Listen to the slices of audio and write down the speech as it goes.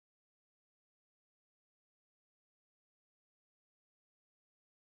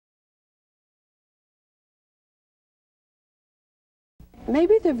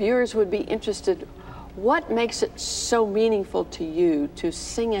maybe the viewers would be interested, what makes it so meaningful to you to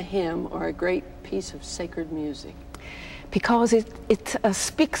sing a hymn or a great piece of sacred music? Because it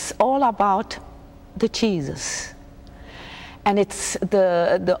speaks all about the Jesus. And it's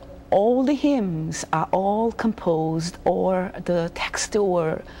all the hymns are all composed, or the texts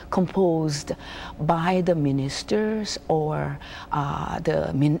were composed by the ministers or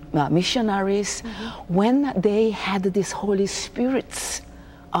the missionaries when they had these Holy Spirits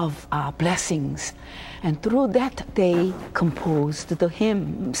of blessings. And through that they composed the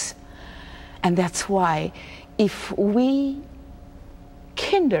hymns. And that's why if we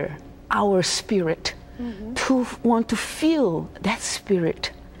kindle our spirit to want to feel that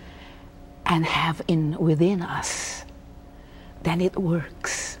spirit and have within us, then it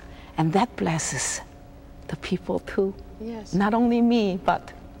works. And that blesses the people too. Yes. Not only me,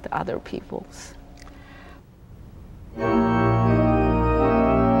 but the other peoples.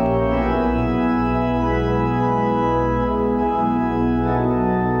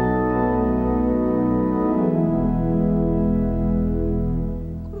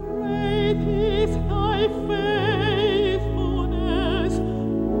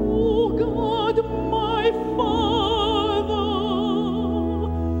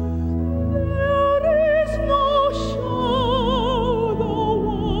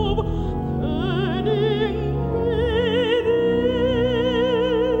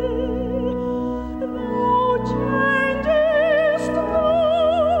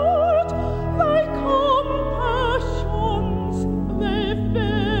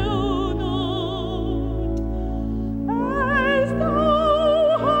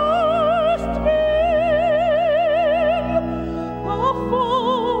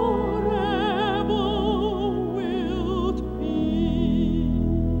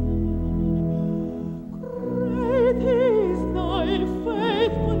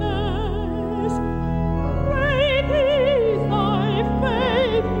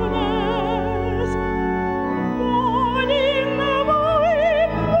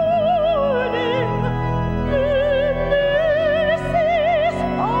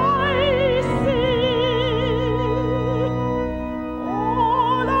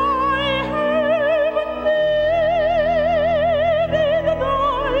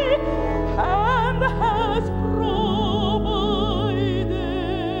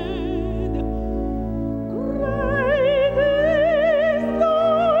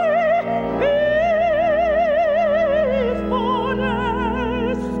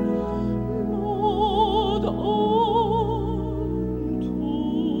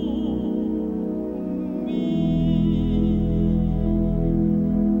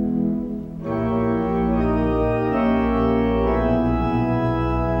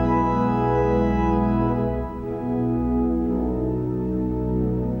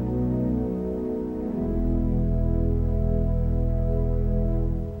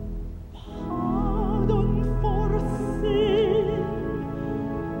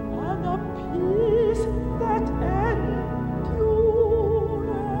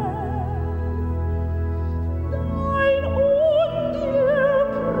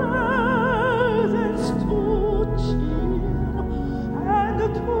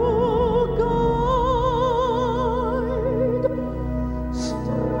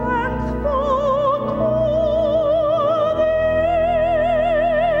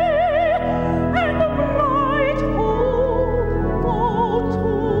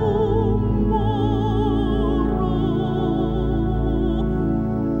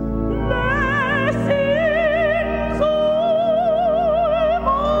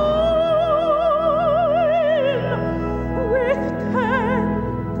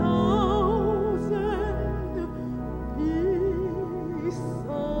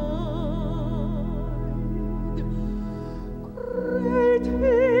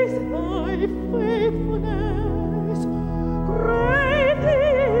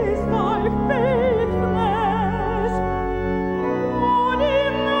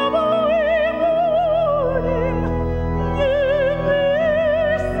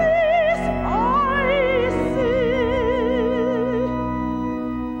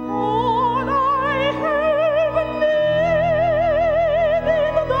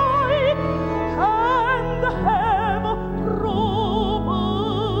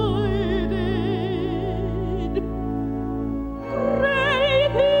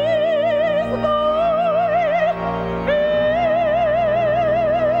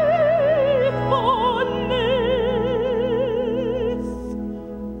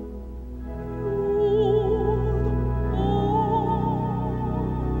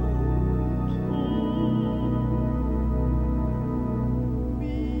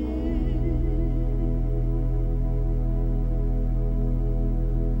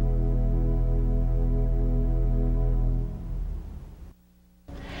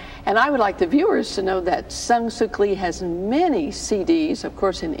 And I would like the viewers to know that Sung Sook Lee has many CDs, of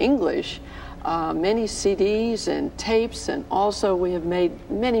course in English, many CDs and tapes, and also we have made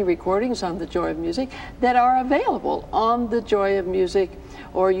many recordings on The Joy of Music that are available on The Joy of Music,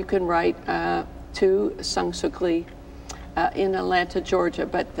 or you can write to Sung Sook Lee in Atlanta, Georgia.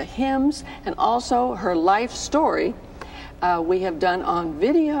 But the hymns and also her life story we have done on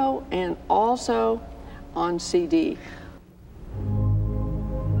video and also on CD.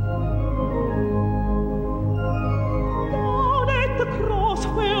 Down at the cross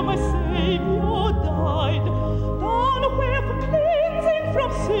where my Savior died, down where for cleansing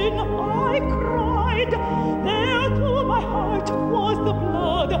from sin I cried, there to my heart was the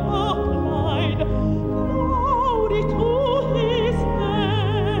blood applied.